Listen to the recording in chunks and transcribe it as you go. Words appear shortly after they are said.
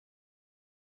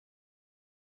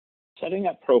Setting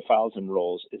up profiles and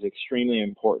roles is extremely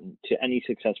important to any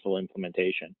successful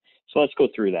implementation. So let's go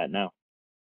through that now.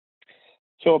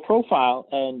 So a profile,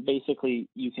 and basically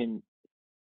you can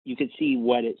see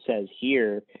what it says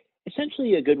here.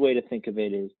 Essentially, a good way to think of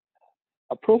it is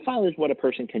a profile is what a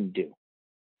person can do.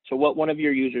 So what one of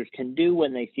your users can do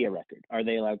when they see a record. Are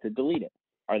they allowed to delete it?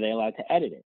 Are they allowed to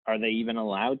edit it? Are they even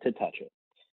allowed to touch it?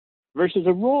 Versus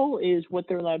a role is what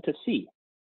they're allowed to see.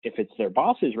 If it's their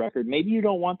boss's record, maybe you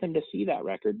don't want them to see that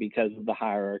record because of the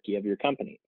hierarchy of your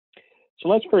company. So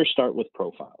let's first start with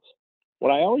profiles.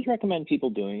 What I always recommend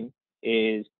people doing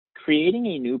is creating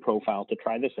a new profile to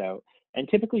try this out, and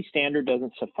typically standard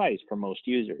doesn't suffice for most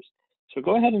users. So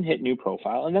go ahead and hit new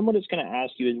profile, and then what it's going to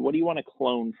ask you is, what do you want to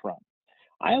clone from?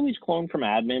 I always clone from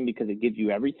admin because it gives you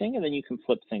everything, and then you can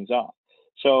flip things off.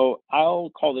 So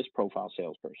I'll call this profile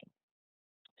salesperson.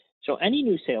 So any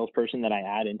new salesperson that I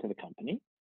add into the company,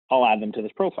 I'll add them to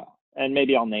this profile, and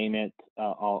maybe I'll name it.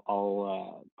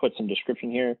 I'll put some description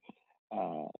here,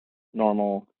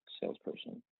 normal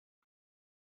salesperson.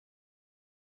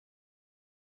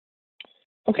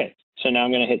 Okay, so now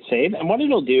I'm going to hit save, and what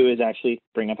it'll do is actually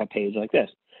bring up a page like this.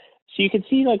 So you can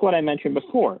see, like what I mentioned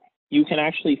before, you can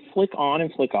actually flick on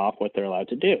and flick off what they're allowed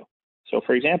to do. So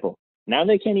for example, now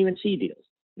they can't even see deals.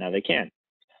 Now they can.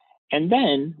 And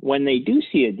then when they do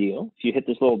see a deal, if you hit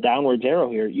this little downwards arrow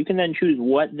here, you can then choose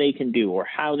what they can do or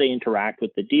how they interact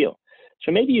with the deal.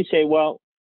 So maybe you say, well,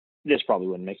 this probably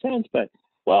wouldn't make sense, but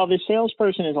well, the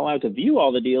salesperson is allowed to view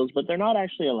all the deals, but they're not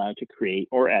actually allowed to create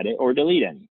or edit or delete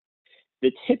any.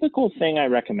 The typical thing I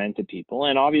recommend to people,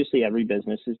 and obviously every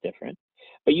business is different,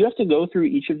 but you have to go through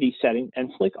each of these settings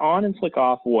and flick on and flick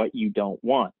off what you don't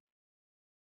want.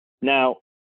 Now,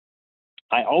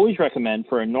 I always recommend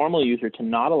for a normal user to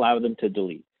not allow them to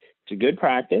delete. It's a good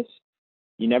practice.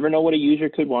 You never know what a user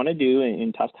could want to do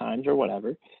in tough times or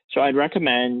whatever. So I'd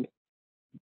recommend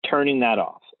turning that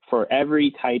off for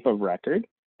every type of record.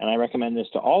 And I recommend this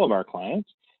to all of our clients.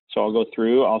 So I'll go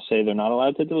through, I'll say they're not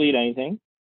allowed to delete anything.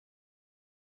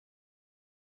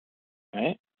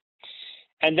 Right?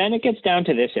 And then it gets down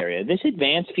to this area. This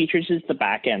advanced features is the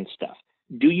back end stuff.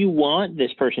 Do you want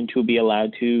this person to be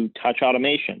allowed to touch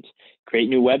automations, create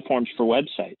new web forms for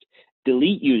websites,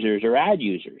 delete users or add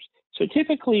users? So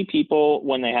typically people,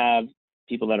 when they have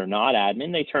people that are not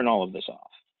admin, they turn all of this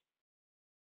off.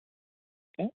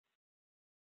 Okay.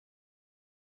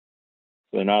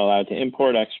 So they're not allowed to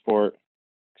import, export,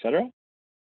 etc.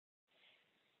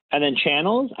 And then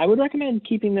channels, I would recommend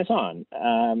keeping this on,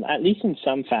 at least in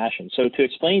some fashion. So to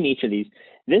explain each of these,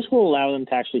 this will allow them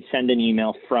to actually send an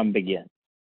email from Bigin.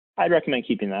 I'd recommend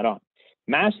keeping that on.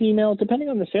 Mass email, depending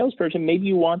on the salesperson, maybe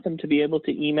you want them to be able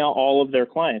to email all of their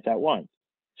clients at once.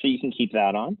 So you can keep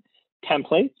that on.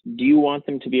 Templates, do you want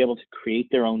them to be able to create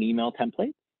their own email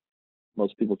template?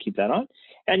 Most people keep that on.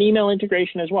 And email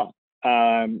integration as well.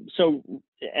 And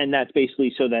that's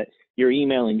basically so that your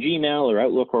email in Gmail or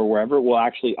Outlook or wherever will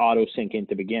actually auto sync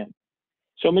into Bigin.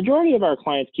 So majority of our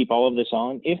clients keep all of this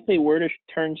on. If they were to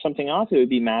turn something off, it would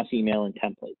be mass email and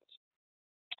templates.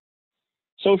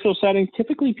 Social settings,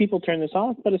 typically people turn this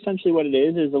off, but essentially what it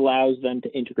is allows them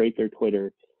to integrate their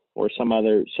Twitter or some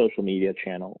other social media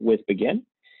channel with Bigin.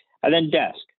 And then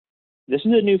desk. This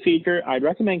is a new feature. I'd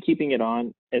recommend keeping it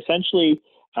on. Essentially,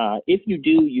 if you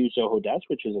do use Zoho Desk,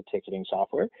 which is a ticketing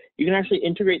software, you can actually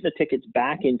integrate the tickets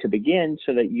back into Bigin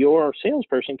so that your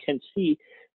salesperson can see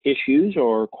issues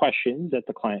or questions that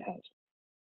the client has.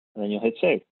 And then you'll hit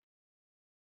save.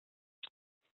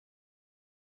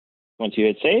 Once you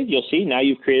hit save, you'll see now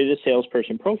you've created a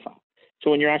salesperson profile. So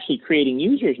when you're actually creating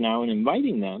users now and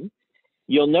inviting them,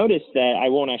 you'll notice that I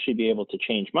won't actually be able to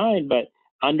change mine, but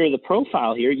under the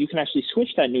profile here, you can actually switch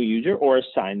that new user or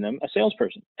assign them a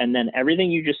salesperson. And then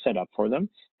everything you just set up for them,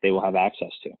 they will have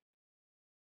access to.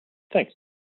 Thanks.